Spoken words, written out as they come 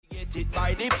get it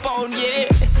by the pound, yeah.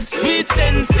 Sweet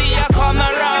sensei, I come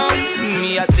around.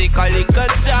 Me, I take a little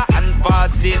jar and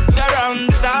pass it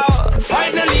around. So,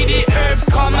 finally the herbs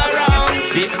come around.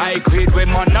 The high grade when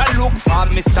man a look for,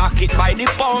 me stock it by the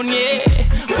pound, yeah.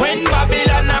 When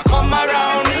Babylon a come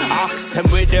around, ask them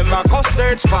where them a go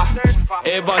search for.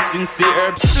 Ever since the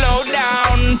herbs slow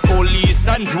down, police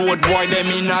and road boy them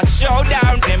in a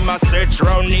showdown. Them a search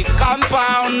round the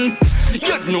compound.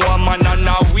 You'd know a man and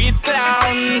a weed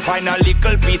clown. Find a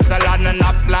little piece of land and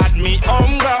a plant me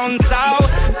home ground. So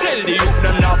tell the youth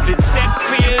them not fit set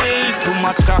feel. Too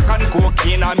much crack and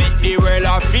cocaine I make the world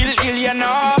a feel ill, you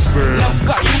know. Enough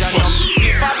courage and enough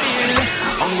skip a bill.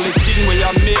 Only thing where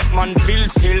you make man feel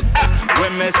still.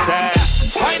 When me say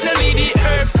finally the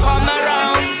herbs come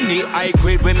around. The high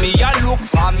grade when me a look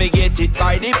for, me get it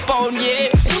by the pound,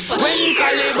 yeah. When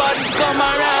Caliban come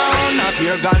around, a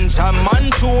pure ganja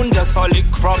man tune, just a lick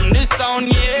from the sound,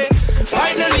 yeah.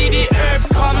 Finally the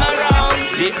herbs come around.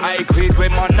 The high grade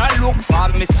when man a look for,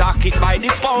 me stock it by the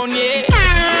pound, yeah.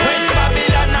 When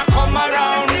Babylon a come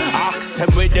around, ask them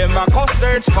where them a go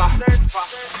search for.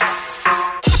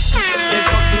 There's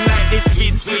nothing like this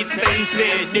sweet, sweet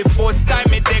sensei. The first time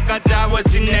me take a job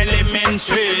was in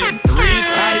elementary.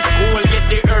 Reach high school, get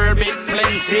the herb it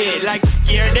plenty. Like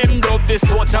scare them dope, this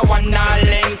torture one not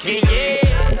lanky, yeah.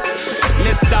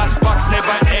 Mr. Spock's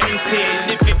never empty.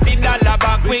 The $50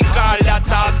 bag we call that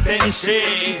half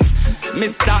century. Me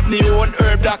start me own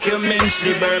herb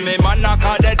documentary. Burn me man I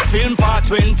call that film for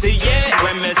 20, yeah.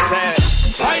 When me say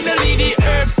finally the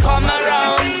herbs come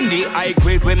around. The high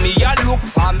grade when me a look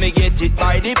for, me get it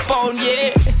by the pound,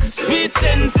 yeah. Sweet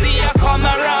sensei a come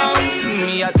around.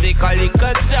 Me a take a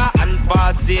little jar and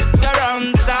pass it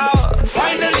around. So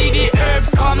finally the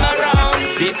herbs come around.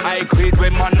 The high grade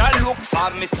when man a look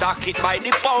for, me stock it by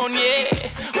the pound, yeah.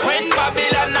 When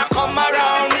Babylon a come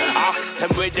around, ask them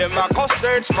where them a go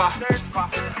search for.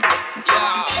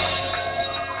 Yeah.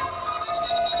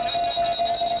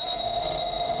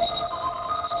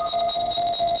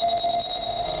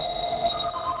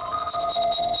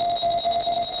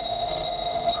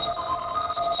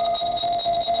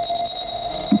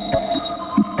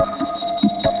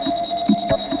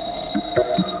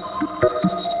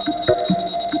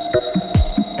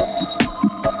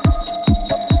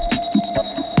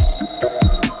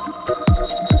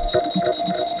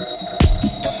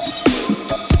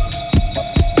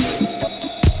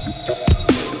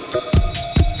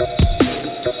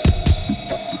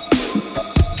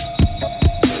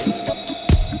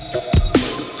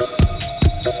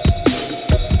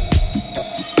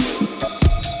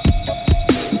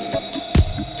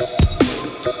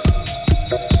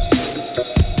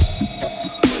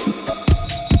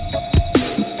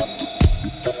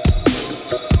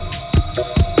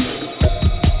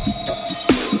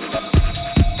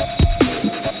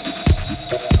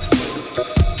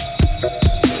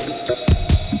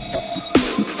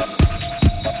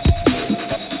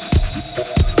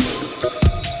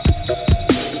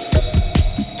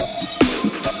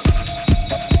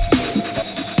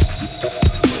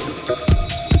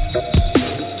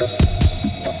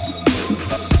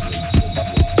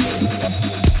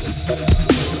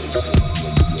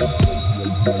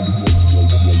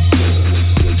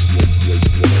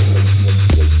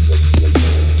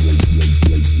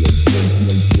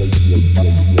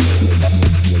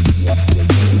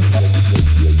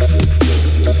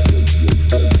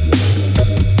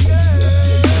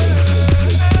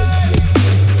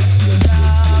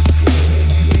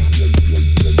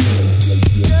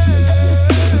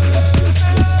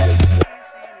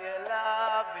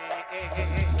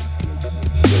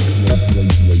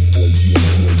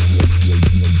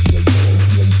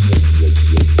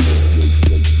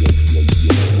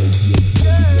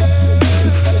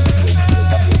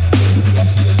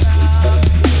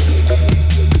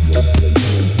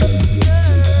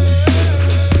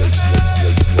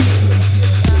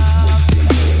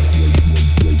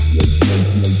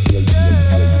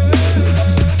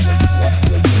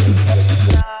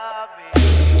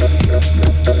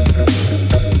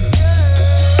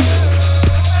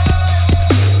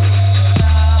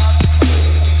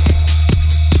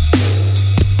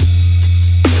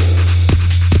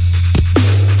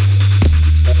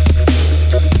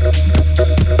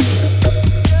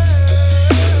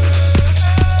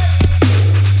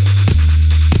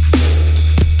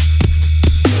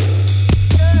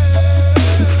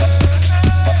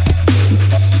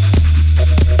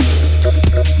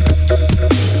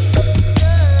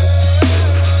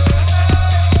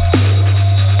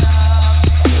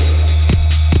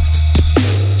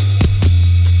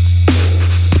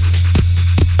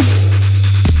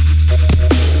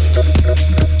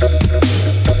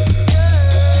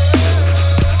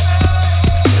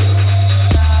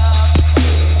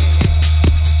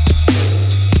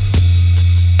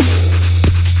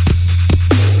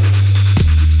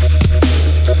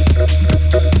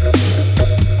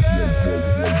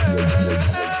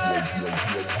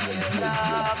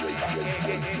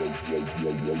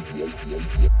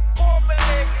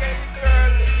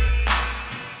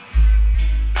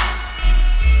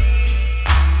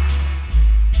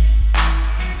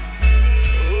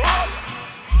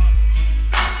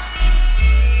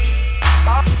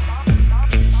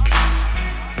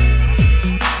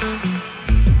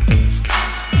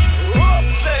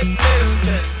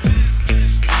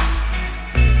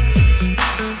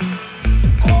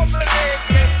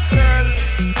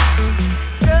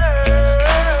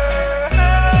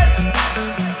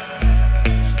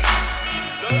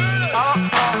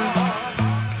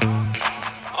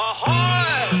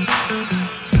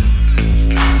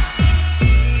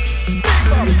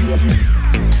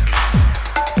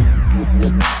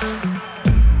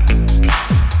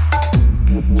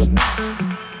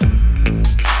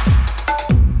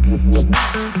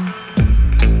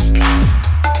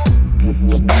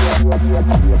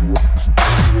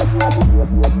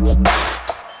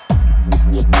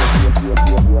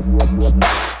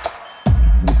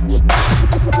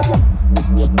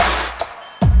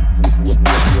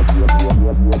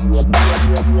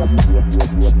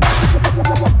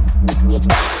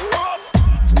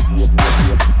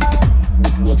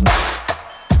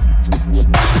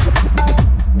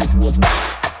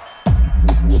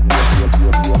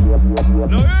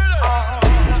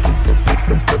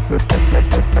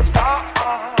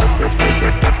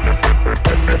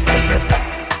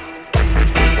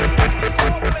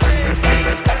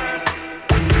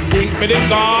 Me they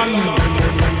gone.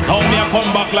 Now me I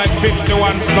come back like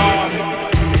 51 stars.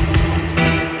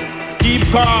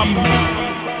 Keep calm.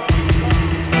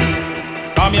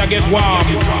 Now me I get warm.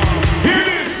 Hear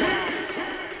this.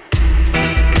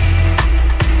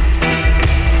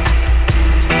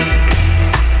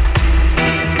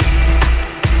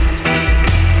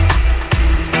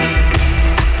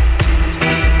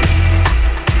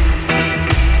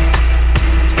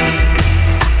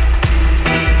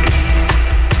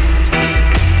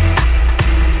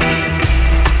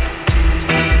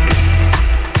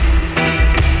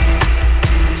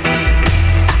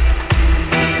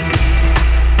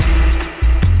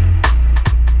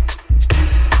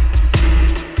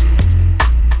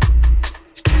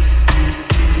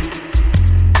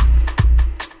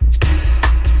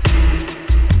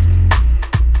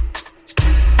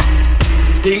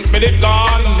 Think me they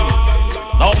gone.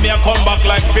 Now me I come back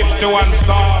like 51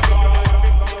 stars.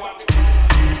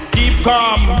 Keep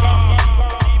calm.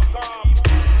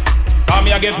 Now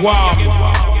me I get warm.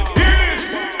 Hear this.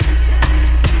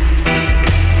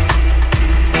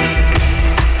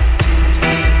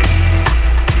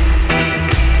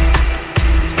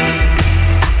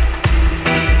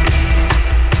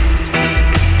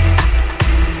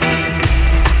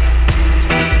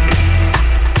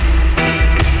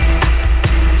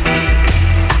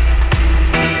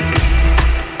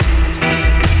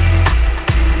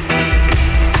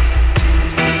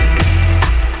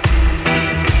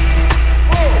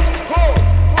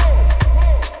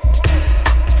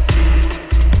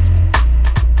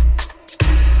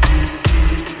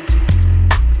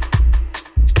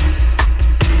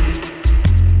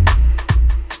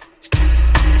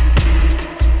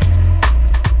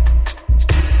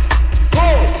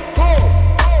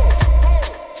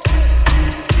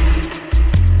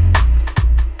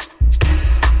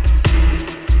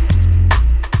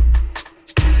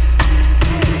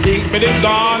 Me they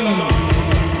gone.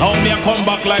 Now me I come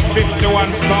back like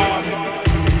 51 stars.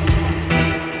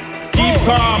 Keep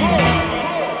calm.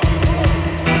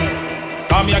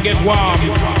 Now me I get warm.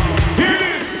 Hear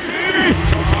this.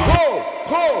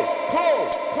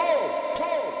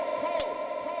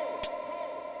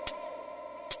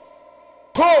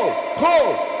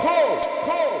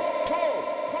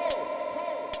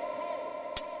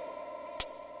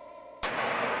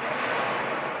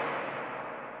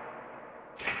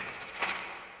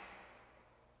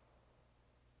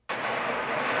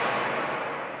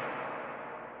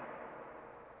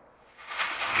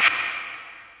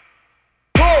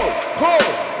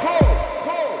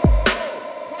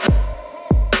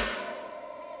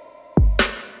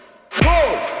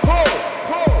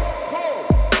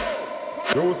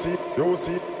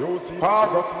 You see,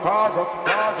 Pagos.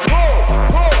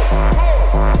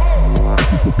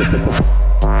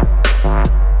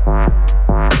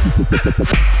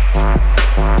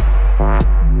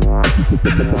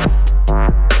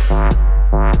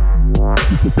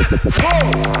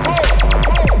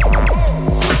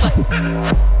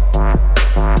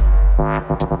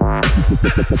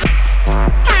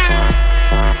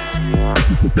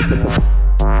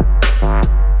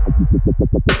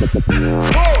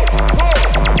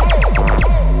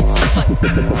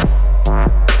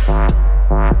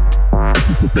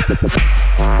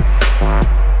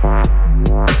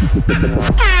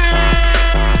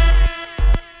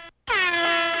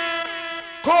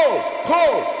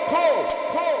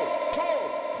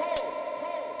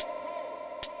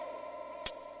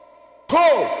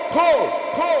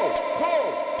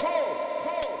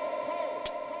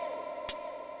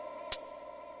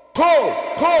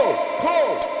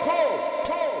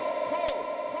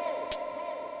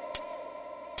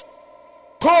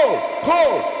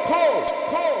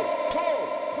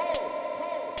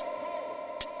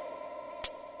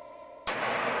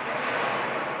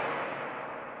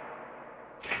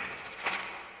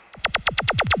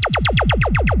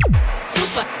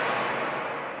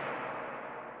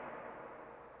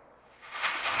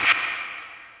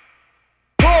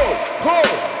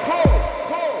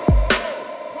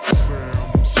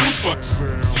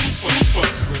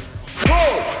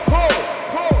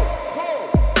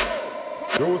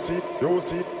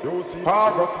 You see,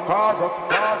 Pagos.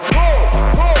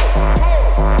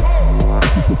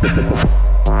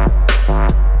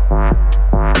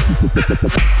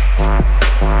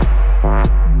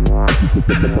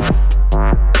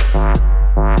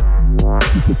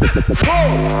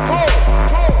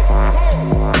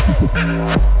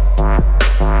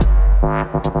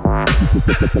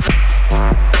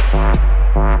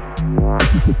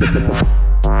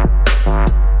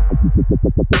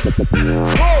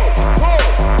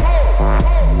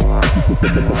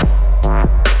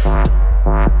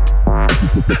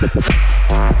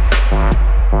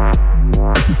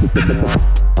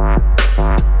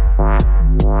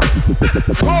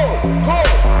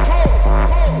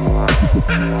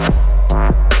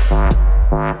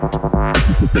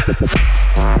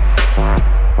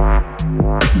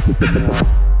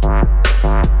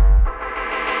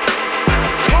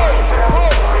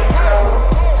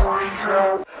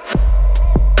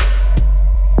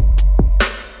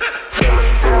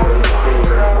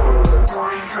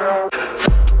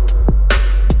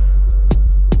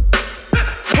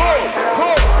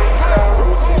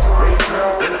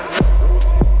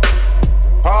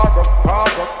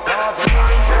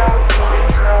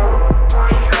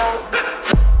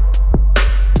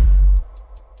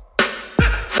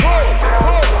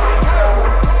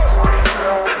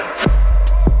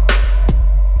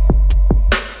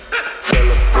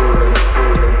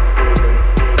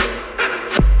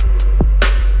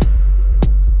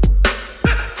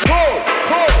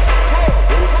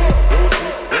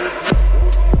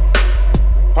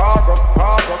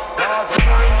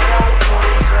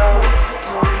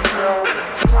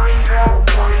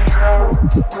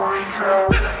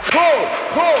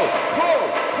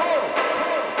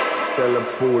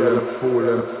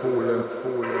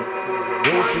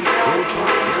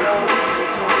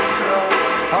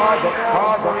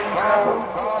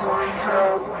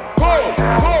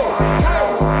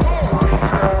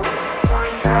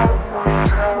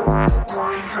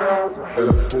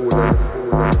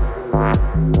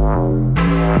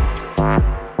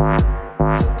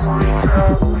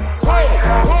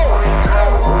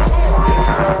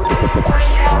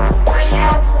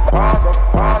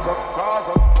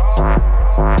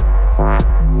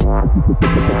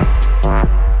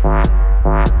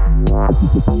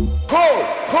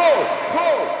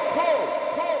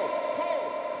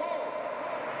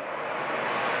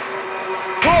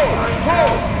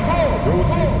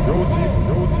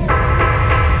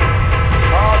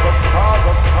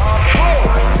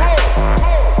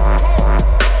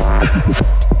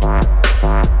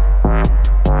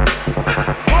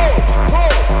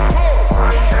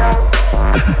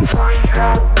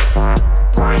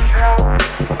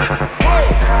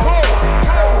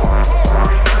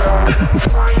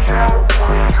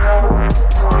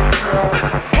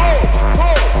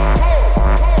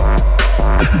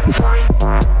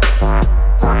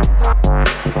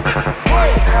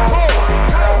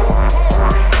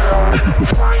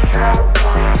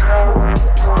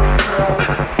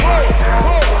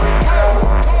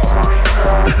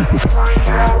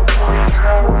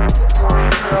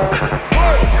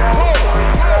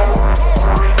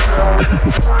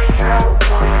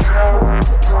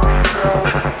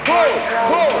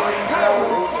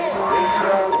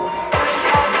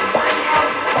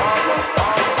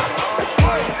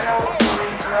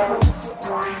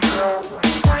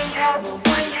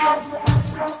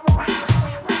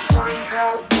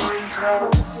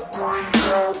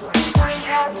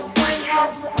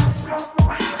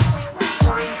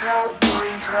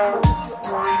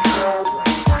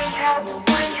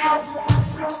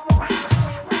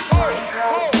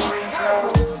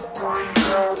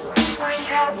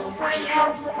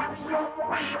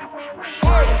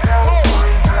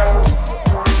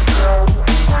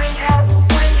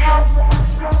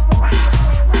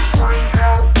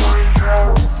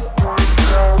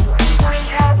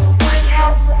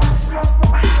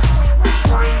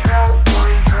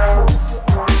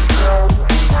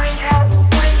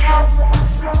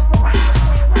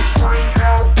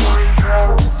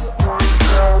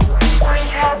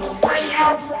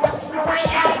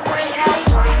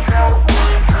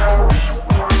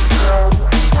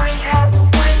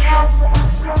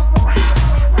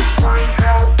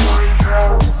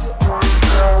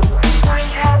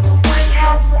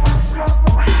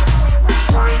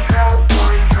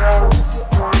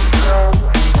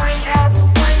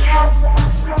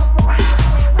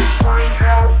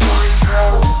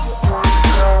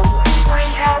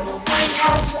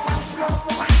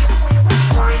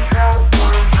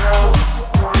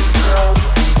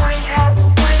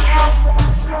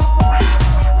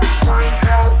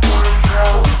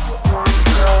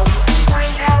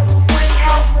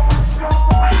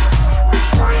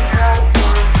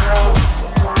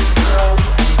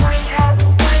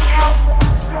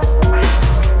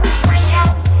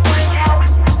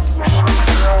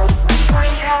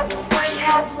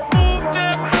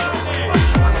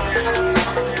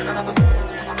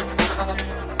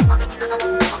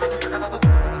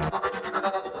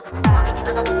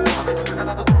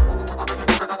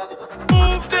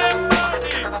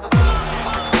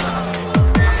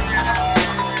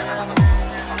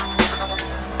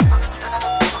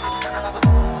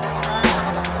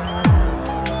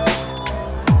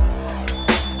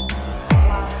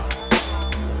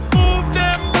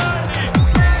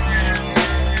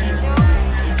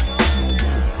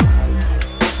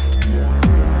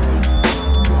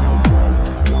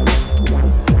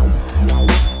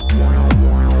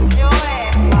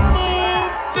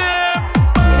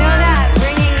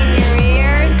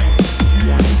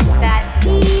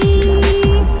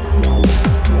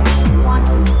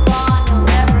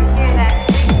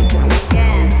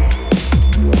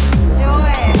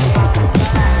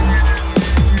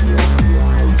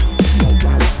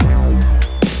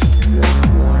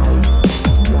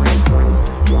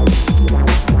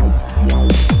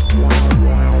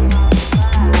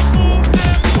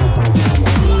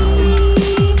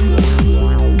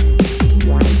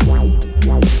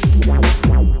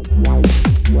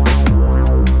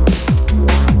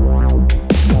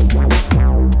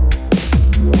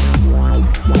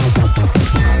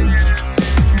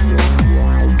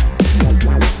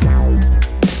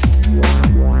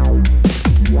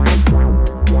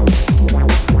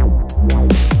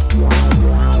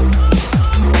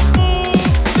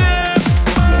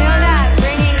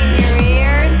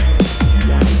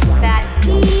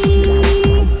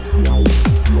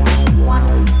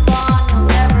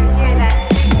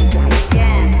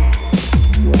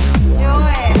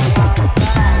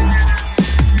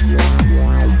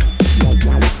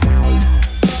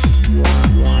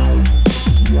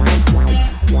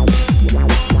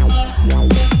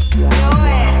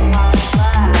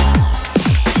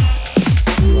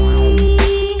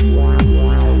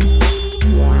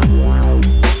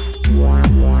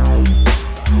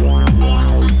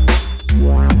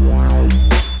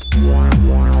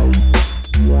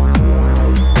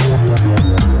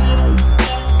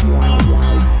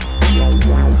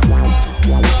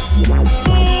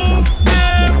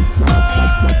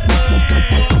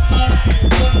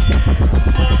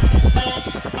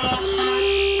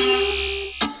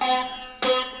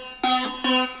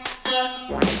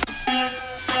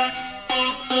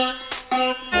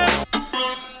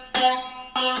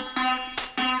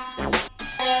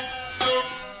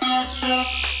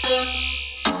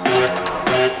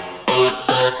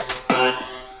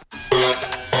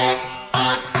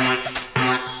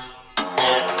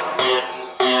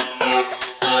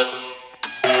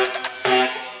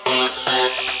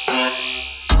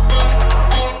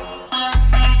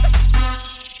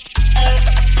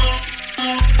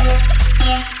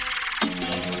 Turn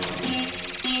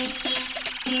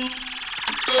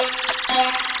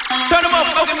the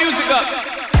motherfucking music up.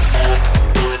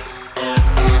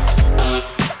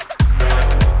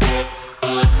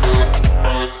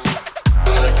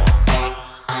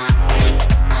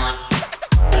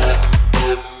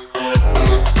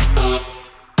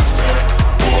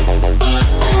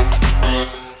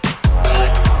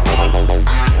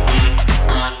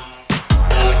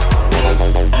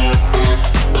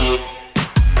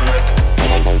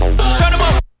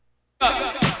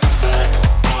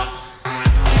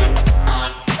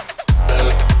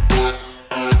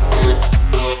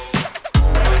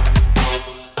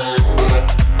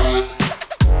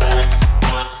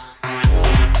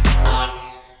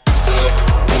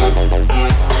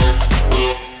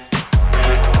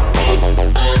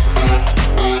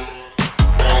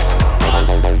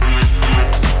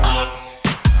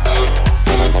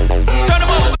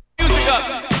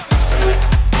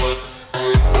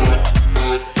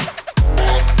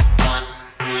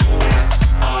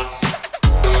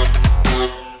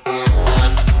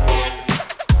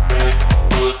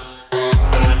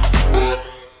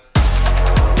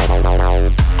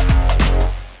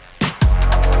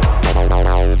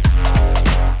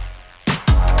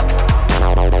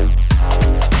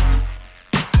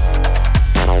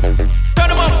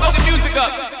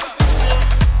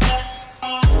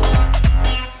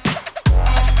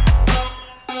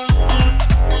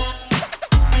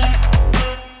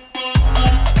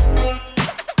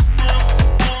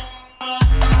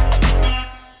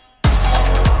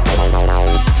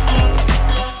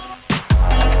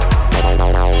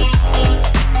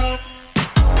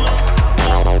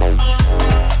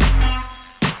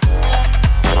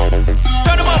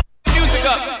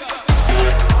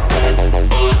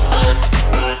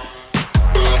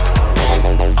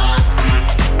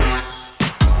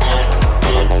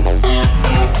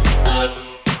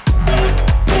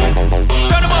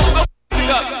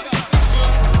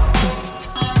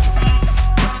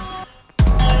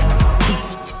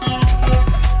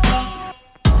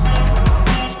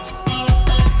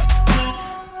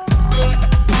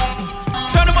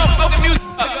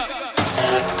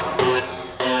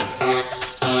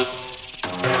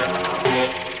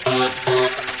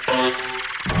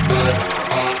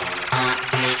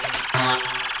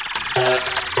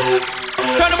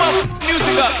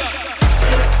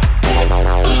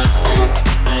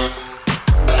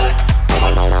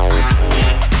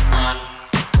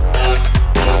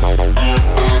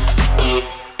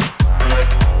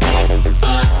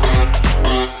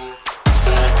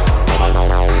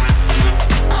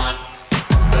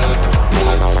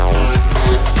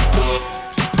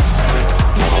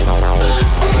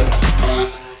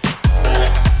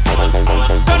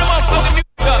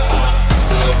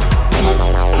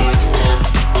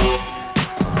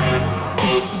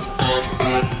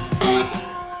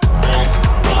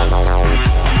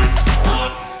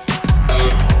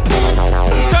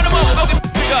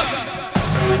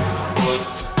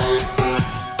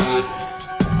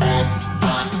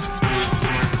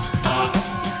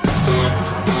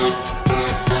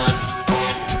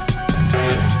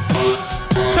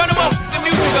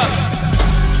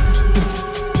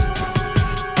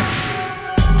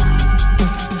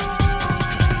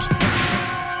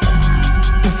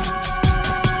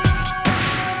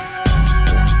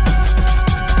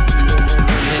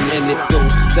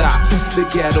 The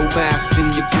ghetto maps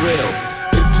in your grill.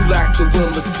 If you lack the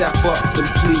will to step up, then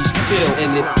please chill.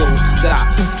 And it don't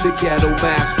stop. The ghetto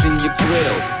maps in your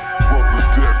grill.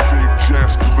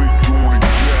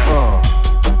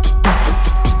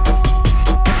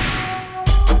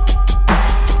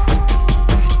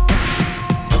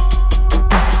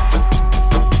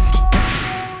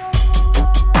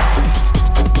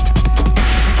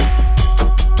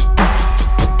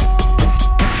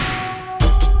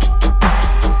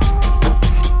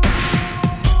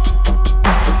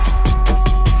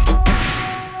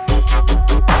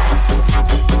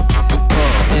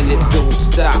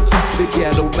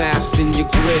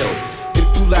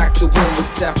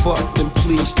 Step up, then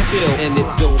please chill, and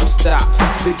it don't stop.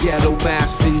 The ghetto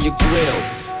maps in your grill.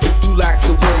 If you lack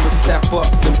the will to step up,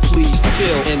 then please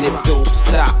chill, and it don't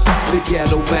stop. The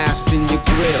ghetto maps in your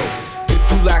grill.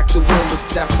 If you lack the will to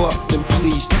step up, then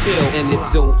please chill, and it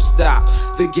don't stop.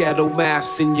 The ghetto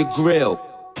maps in your grill.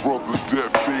 Brothers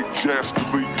that big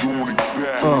jasculate doing it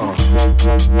back.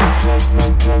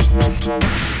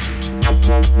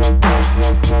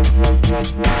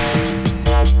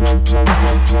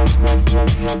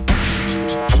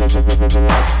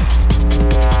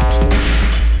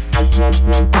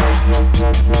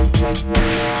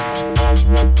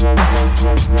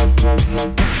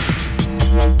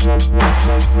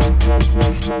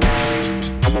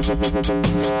 and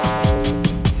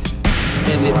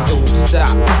it don't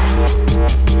stop.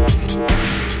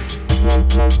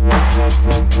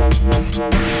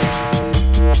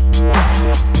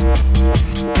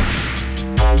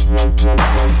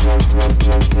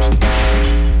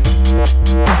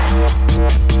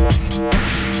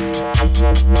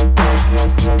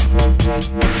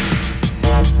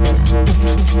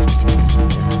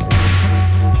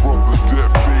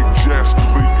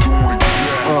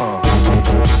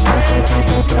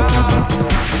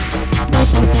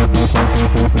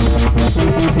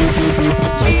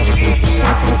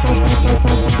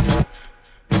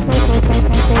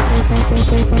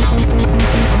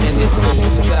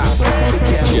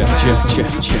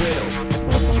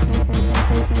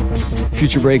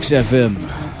 Future Breaks FM,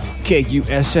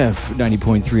 KUSF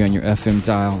 90.3 on your FM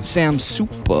dial.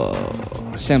 Samsupa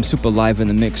live in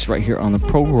the mix right here on the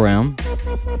program.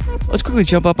 Let's quickly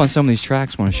jump up on some of these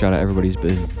tracks. Want to shout out everybody's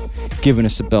been giving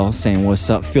us a bell, saying what's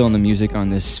up, feeling the music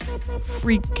on this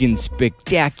freaking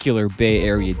spectacular Bay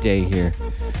Area day here.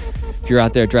 If you're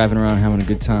out there driving around having a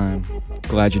good time,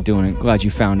 glad you're doing it. Glad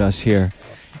you found us here.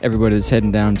 Everybody that's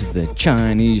heading down to the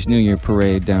Chinese New Year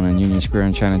parade down on Union Square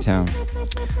in Chinatown,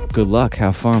 good luck,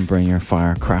 have fun, bring your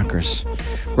firecrackers.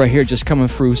 Right here, just coming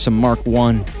through some Mark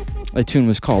 1. The tune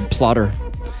was called Plotter.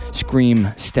 Scream,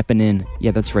 stepping in. Yeah,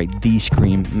 that's right, the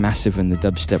Scream, massive in the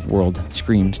dubstep world.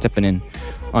 Scream, stepping in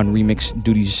on remix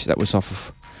duties. That was off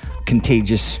of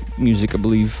Contagious Music, I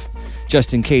believe.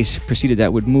 Just in Case preceded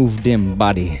that with Move Dim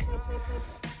Body.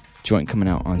 Joint coming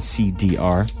out on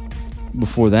CDR.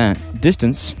 Before that,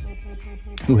 Distance,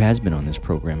 who has been on this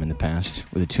program in the past,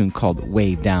 with a tune called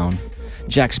Way Down.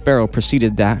 Jack Sparrow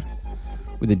preceded that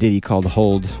with a ditty called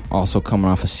Hold, also coming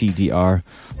off of CDR.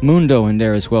 Mundo in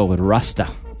there as well with Rasta.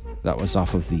 That was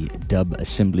off of the Dub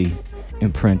Assembly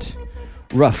imprint.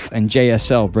 Ruff and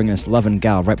JSL bringing us Lovin'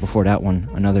 Gal right before that one,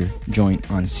 another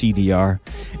joint on CDR.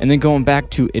 And then going back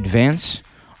to Advance,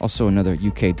 also another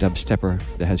UK dubstepper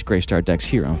that has Grey Star decks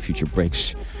here on Future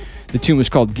Breaks. The tune was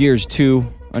called Gears 2,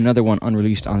 another one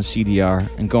unreleased on CDR.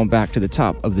 And going back to the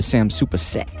top of the Samsupa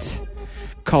set,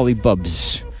 Collie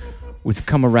Bubs with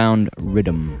Come Around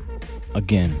Rhythm.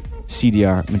 Again,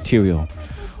 CDR material.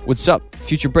 What's up,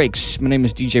 Future Breaks? My name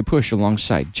is DJ Push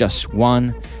alongside Just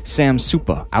One.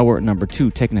 Samsupa, hour number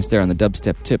 2, taking us there on the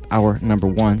dubstep tip. Hour number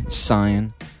 1,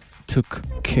 Cyan took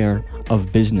care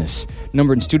of business.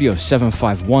 Number in studio,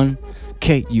 751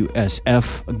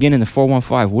 KUSF. Again in the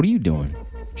 415. What are you doing?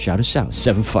 Shout us out,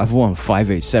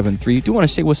 751-5873. Do want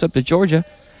to say what's up to Georgia.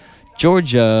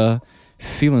 Georgia,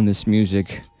 feeling this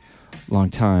music. Long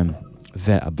time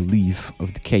vet, I believe,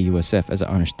 of the KUSF, as I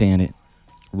understand it.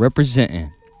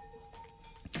 Representing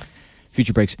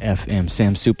Future Breaks FM,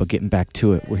 Samsupa, getting back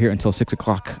to it. We're here until 6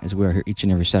 o'clock, as we are here each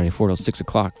and every Saturday, 4 till 6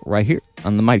 o'clock, right here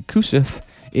on the mighty KUSF.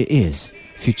 It is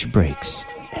Future Breaks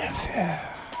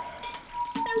FM.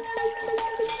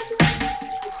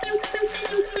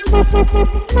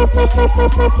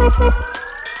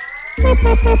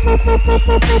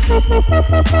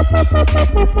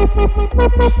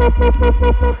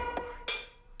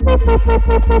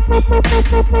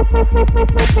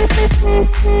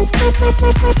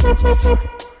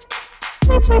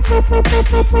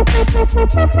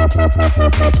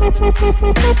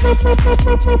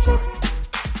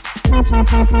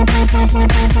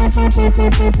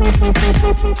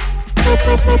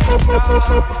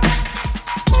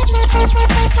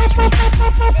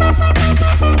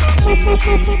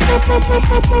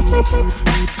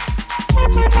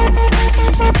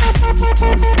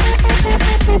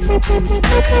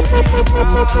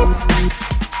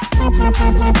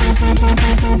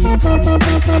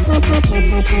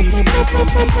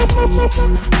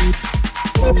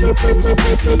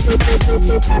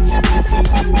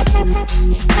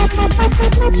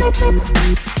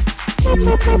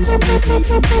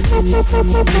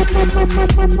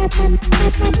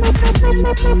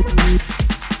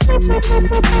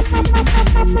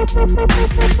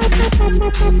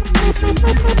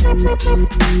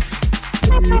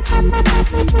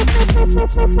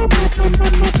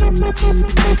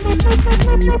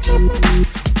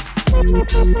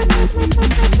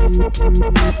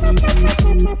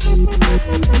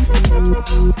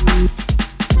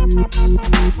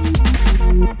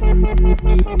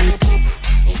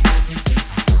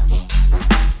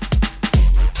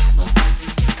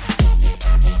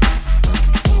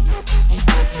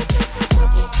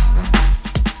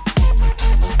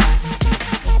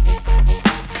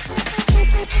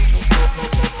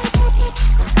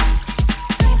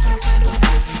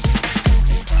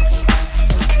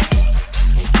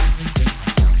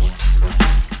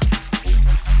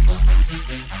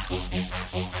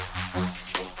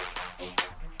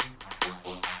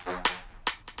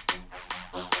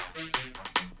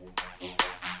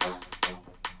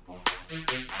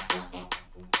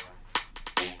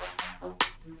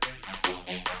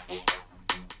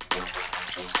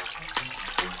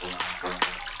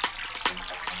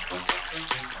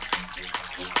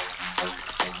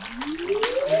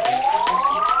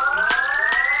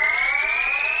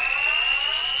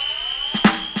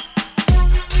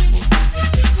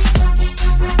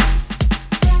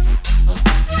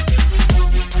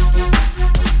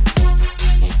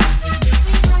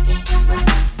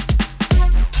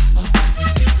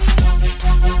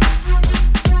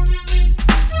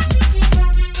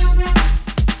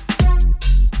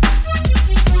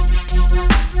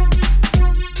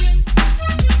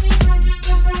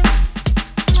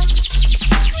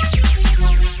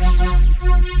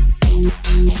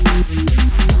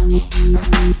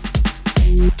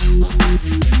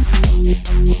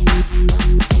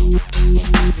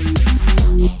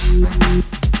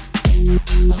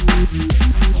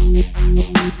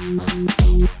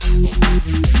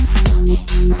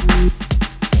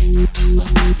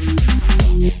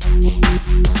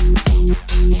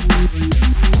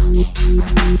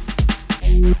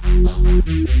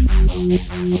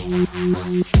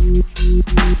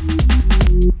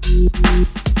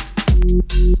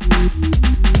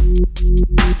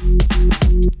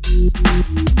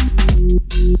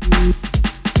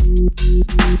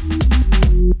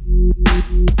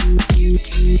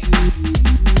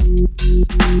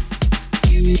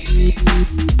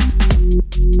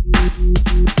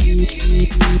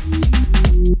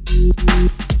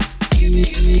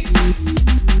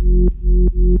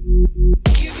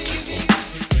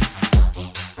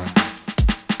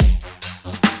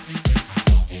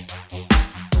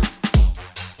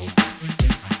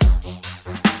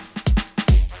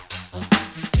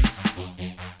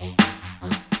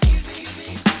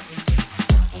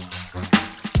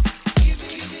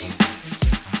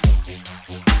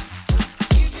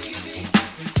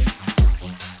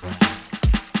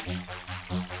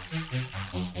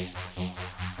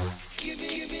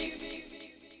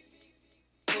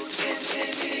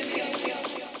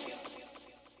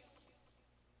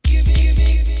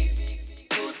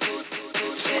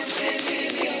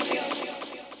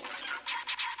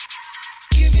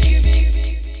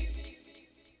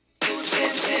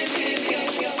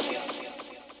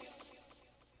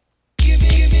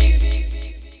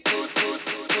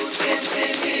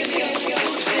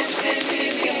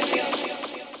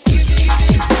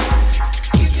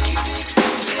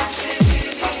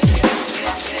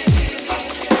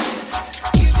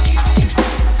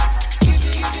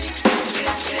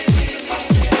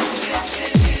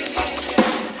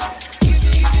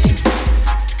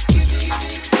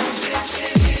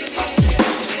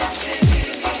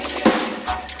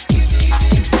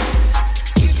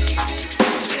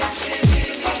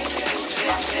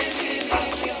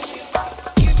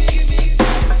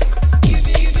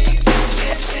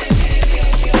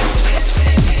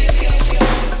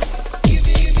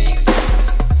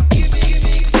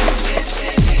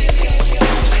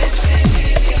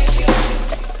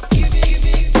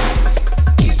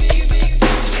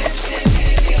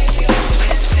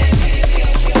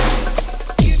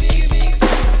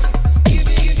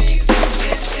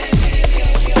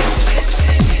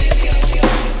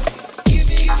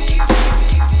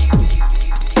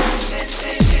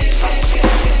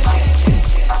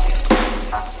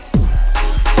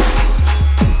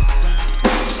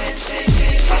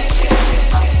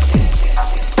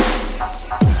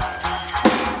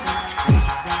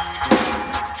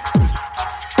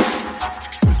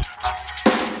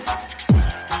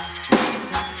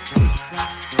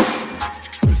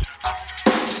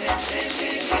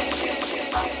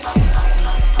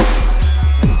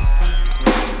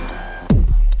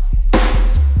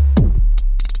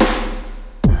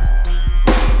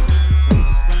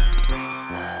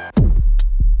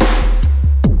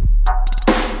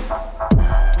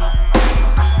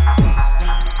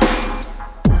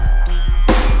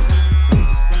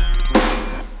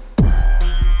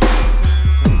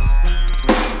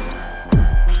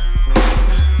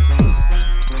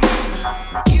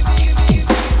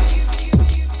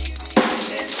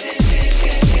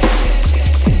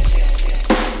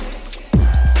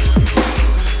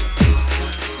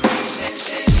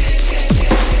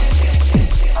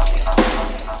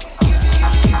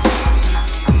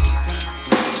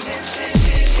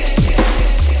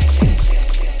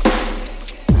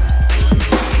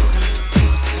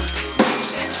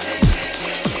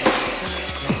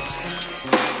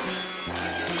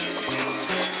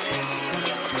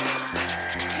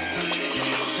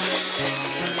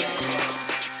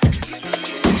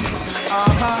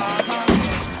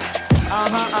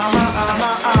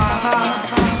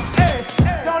 Hey,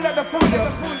 don't let the fool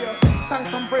you.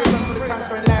 Thanks and praise to the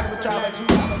conquering land which I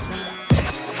achieved.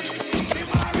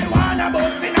 Marijuana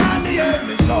busting on the head,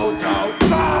 me shout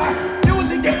out.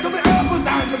 Music get to me elbows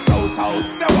and me shout out.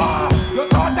 So you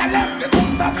thought I left the good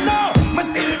stuff, no, me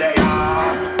still they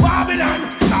are.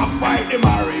 Babylon, stop fight the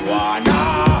marijuana.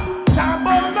 Jump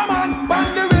on the man,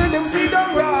 band the rhythm, see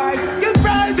them right. Give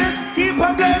prizes, keep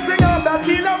on blazing up that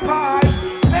till a pipe.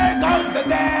 There comes the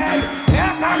dead,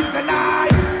 here comes the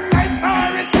night. Same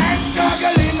story, same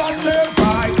struggling, not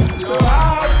survive. So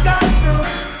I've got to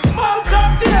smoke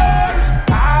up the herbs.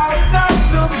 I've got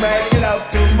to make love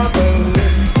to my bird.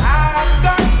 I've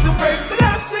got to praise the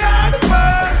last on the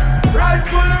first.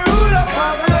 Rightful ruler of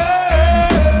my earth.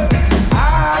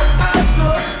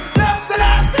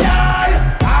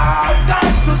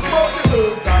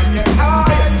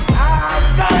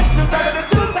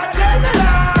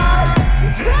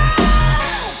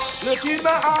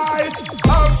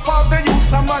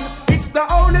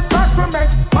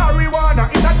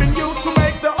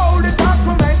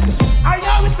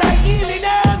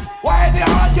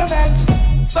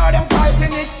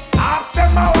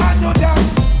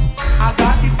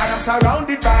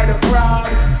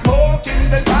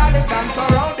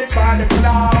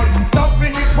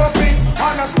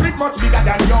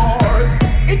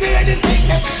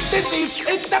 disease,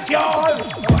 it's the cure.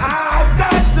 I've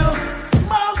got to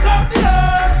smoke up the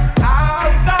earth.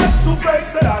 I've got to break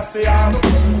Selassie out of the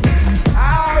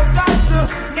I've got to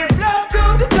give love to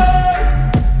the girls.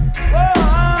 I've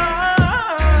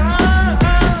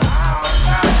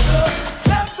got to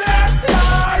love Selassie.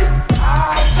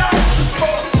 I've got to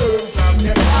smoke the girls and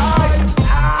get high.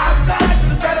 I've got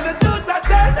to tell the truth and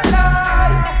tell the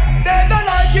lie. They don't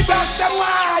like it, ask them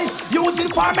why. Using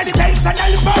for meditation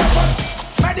and purpose.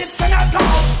 Medicinal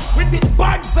cause. With it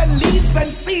buds and leaves and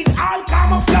seeds all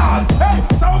camouflage. Hey,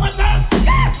 so much else,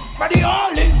 yeah, for the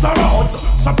all interroads.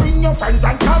 So bring your friends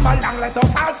and come along, let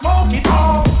us all smoke it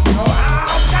all. So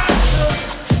I've got to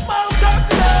smoke up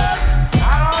the drugs.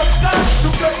 I've got to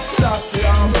break the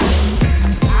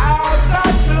I've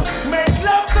got to make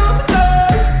love to the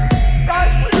drugs. God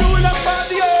will rule upon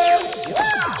the earth.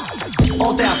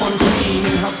 All day up on green,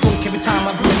 in her smoke every time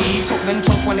I breathe. Talk and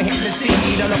choke when I hit the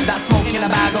seed. I love that smoke in a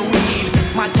bag of weed.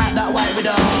 My type that white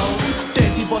widow.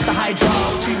 Dirty but the hydro.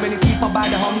 Too many people by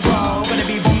the homegrown. Gonna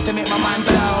be bombed to make my mind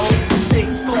blow. Sick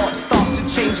thoughts start to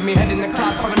change me. Head in the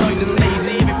class, paranoid and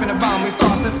lazy. Everything around me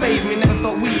starts to phase me. Never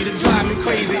thought we'd drive me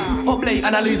crazy. Up late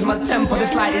and I lose my temper. The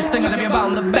slightest thing gonna be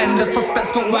around the bend. The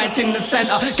suspect's got right in the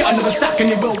center. Get under the sack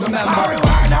and you will remember.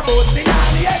 Marijuana boosting on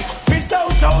the head. Me so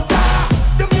total.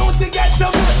 The music gets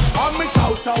so good. On me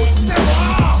so still.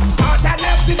 Out and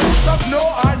left the truth of no.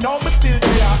 I know me still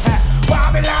there.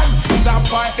 Babylon, stop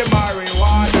fight the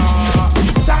marijuana.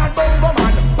 John Bumbo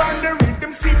man, band the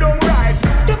rhythm, see don't right.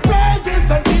 The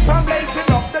praises and keep on blazing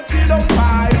up the chill don't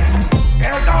fight.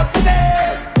 Here goes the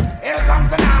day, here comes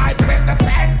the night. When the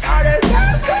same started,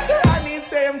 I need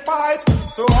same fight.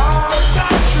 So I've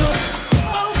got to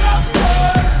smoke up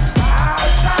first.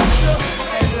 I've got to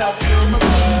make love to my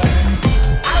blood.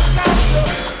 I've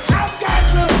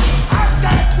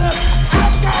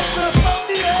got to smoke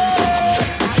the earth.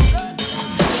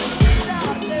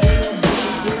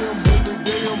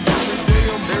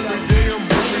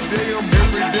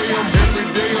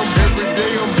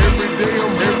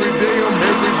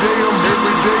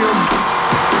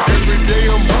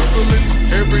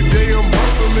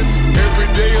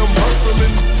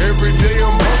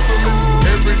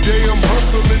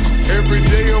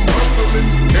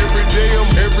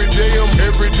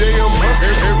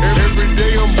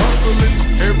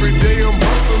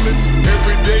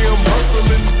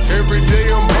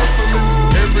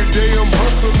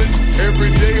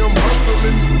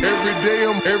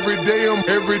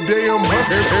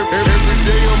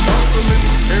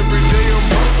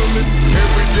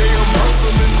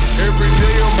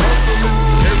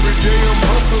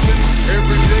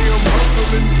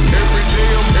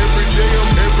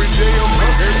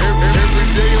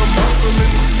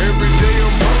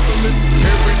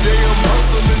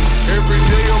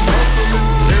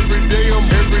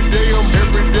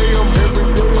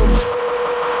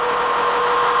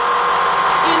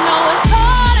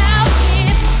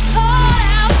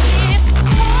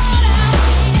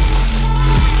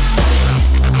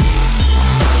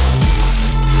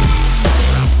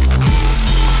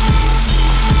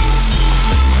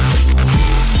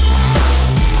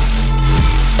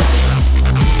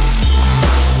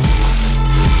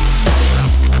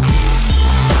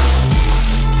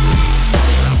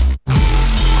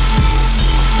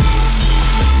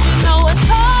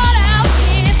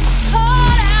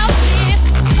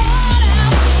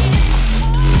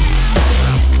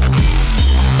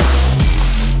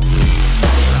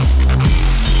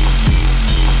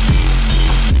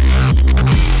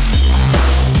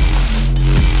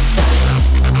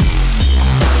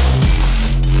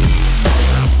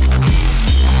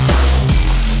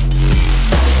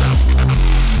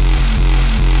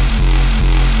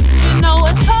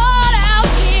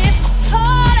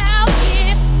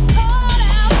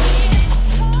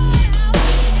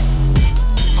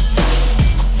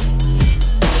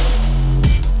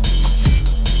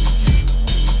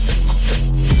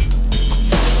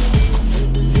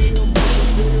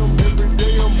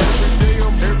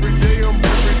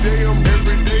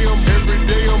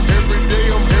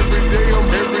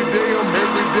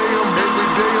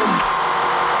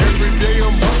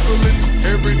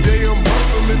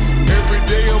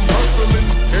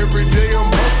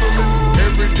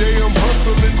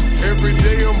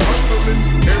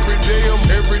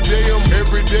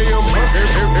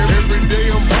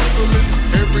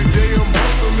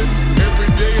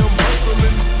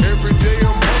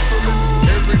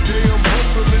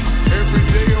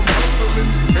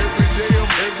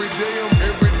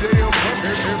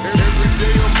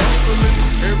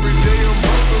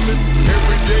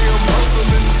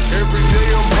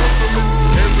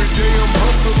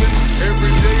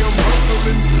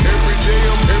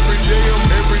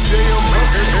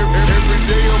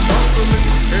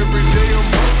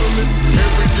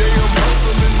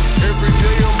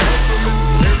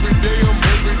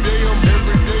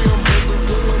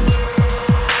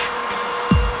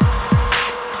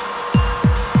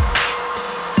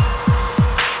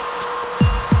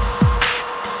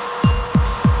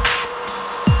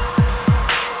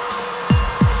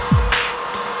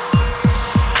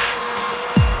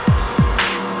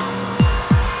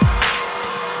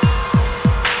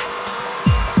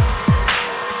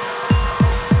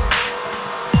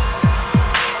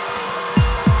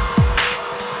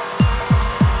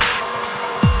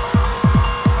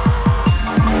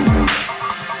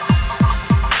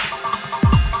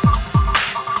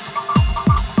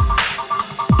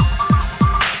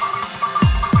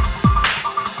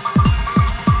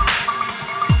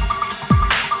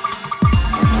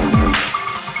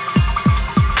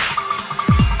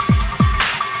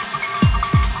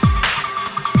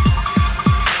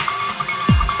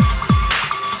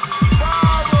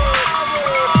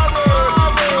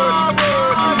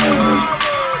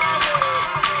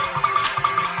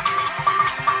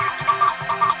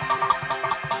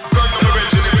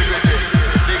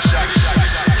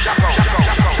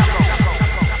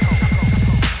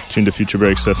 tuned to Future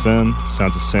Breaks FM.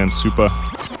 Sounds of Samsupa.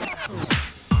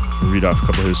 I'll read off a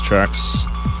couple of his tracks.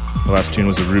 The last tune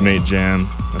was a Roommate Jam.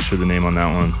 Not sure the name on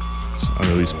that one. It's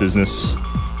Unreleased Business.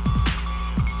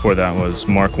 Before that was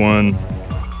Mark 1.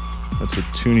 That's a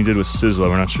tune he did with Sizzla.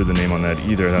 We're not sure the name on that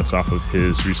either. That's off of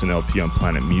his recent LP on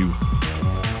Planet Mu.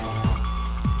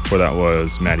 Before that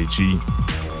was Matty G.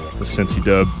 The Sensi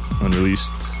Dub,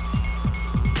 unreleased.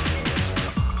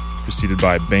 Preceded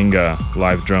by Benga,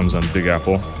 live drums on Big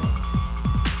Apple.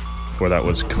 Before that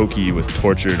was Koki with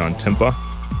Tortured on Tempa.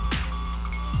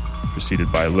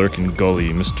 Preceded by Lurk and Gully,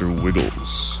 Mr.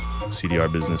 Wiggles,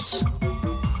 CDR Business.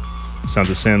 Sounds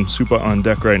of Samsupa on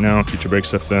deck right now, Future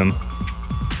Breaks FM.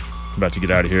 About to get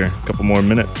out of here. A couple more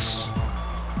minutes.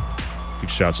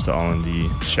 Big shouts to all in the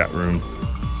chat room.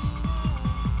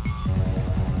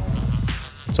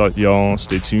 That's all, y'all.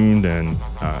 Stay tuned and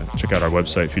check out our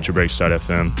website,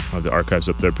 futurebreaks.fm. We'll have the archives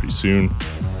up there pretty soon.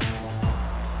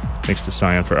 Thanks to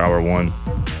Cyan for hour 1.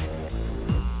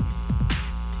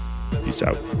 Peace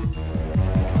out.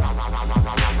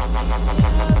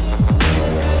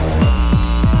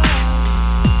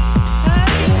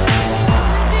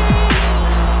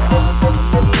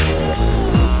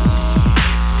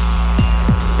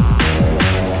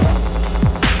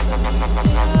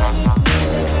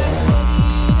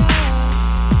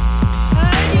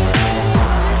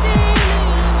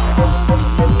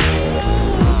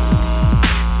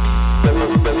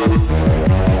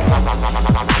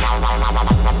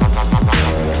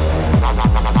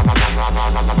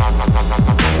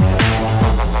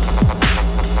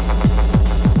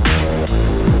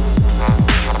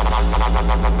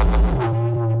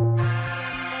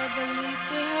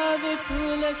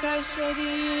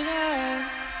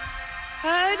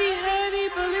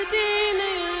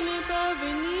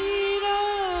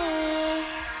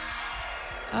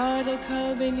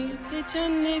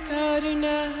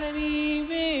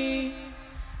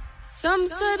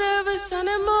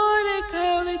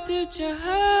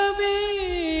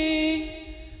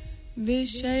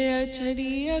 Vishaya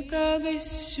Chariya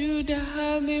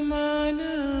Kavishudaha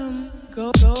Vimanam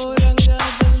Gauranga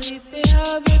Balite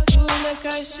Have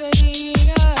Pulaka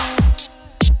Sharira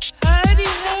Hari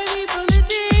Hari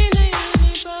Baladina Yani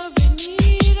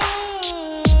Pavinira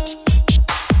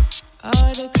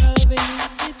Adaka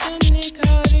Benite Channe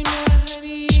Karuna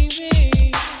Harive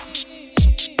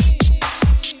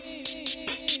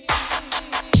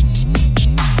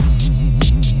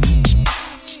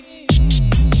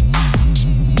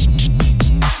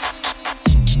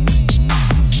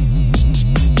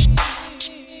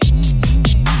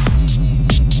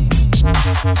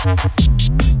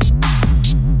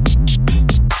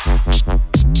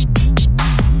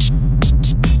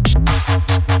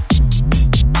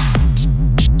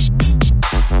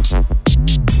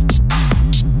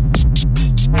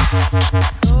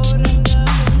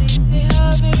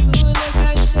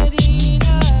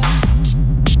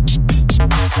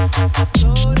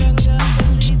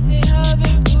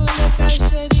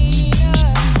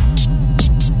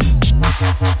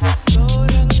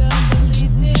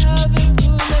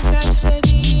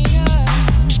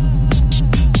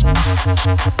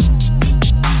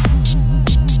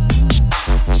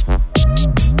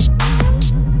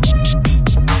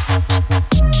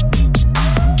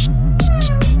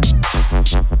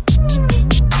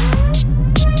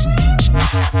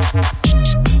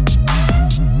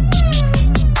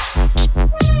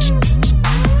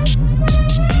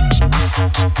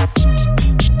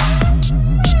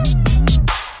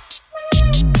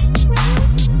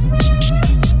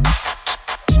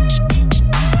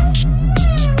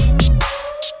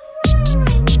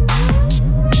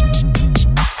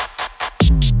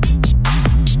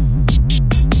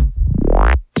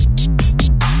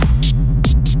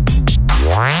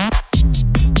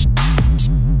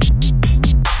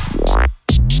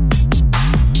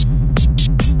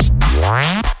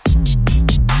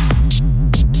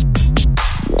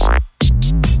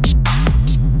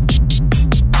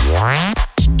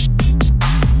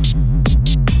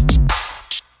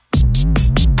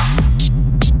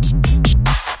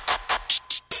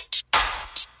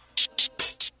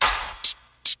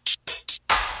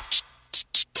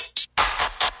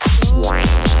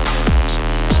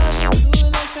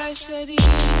Shady.